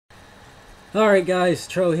Alright guys,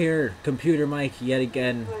 Tro here, computer mic yet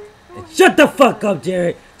again. And shut the fuck up,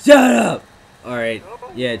 Jared! Shut up! Alright,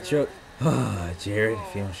 yeah, Tro... Jared,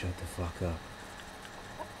 if you don't shut the fuck up.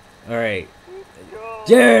 Alright.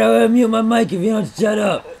 Jared, I'm gonna mute my mic if you don't shut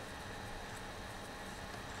up!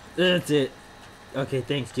 That's it. Okay,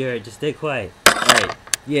 thanks, Jared. Just stay quiet. Alright.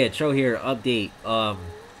 Yeah, Tro here, update.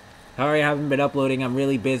 Sorry I haven't been uploading. I'm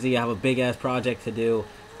really busy. I have a big-ass project to do.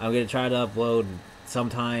 I'm gonna try to upload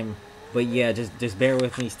sometime. But yeah, just bear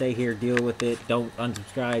with me. Stay here, deal with it. Don't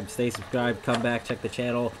unsubscribe. Stay subscribed. Come back, check the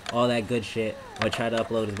channel. All that good shit. I'm gonna try to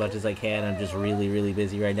upload as much as I can. I'm just really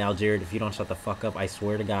busy right now. Jared, if you don't shut the fuck up, I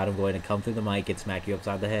swear to God, I'm going to come through the mic and smack you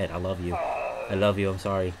upside the head. I love you. I love you. I'm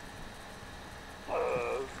sorry.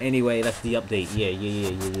 Anyway, that's the update.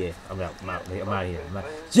 Yeah. I'm out of here.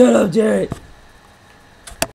 Shut up, Jared!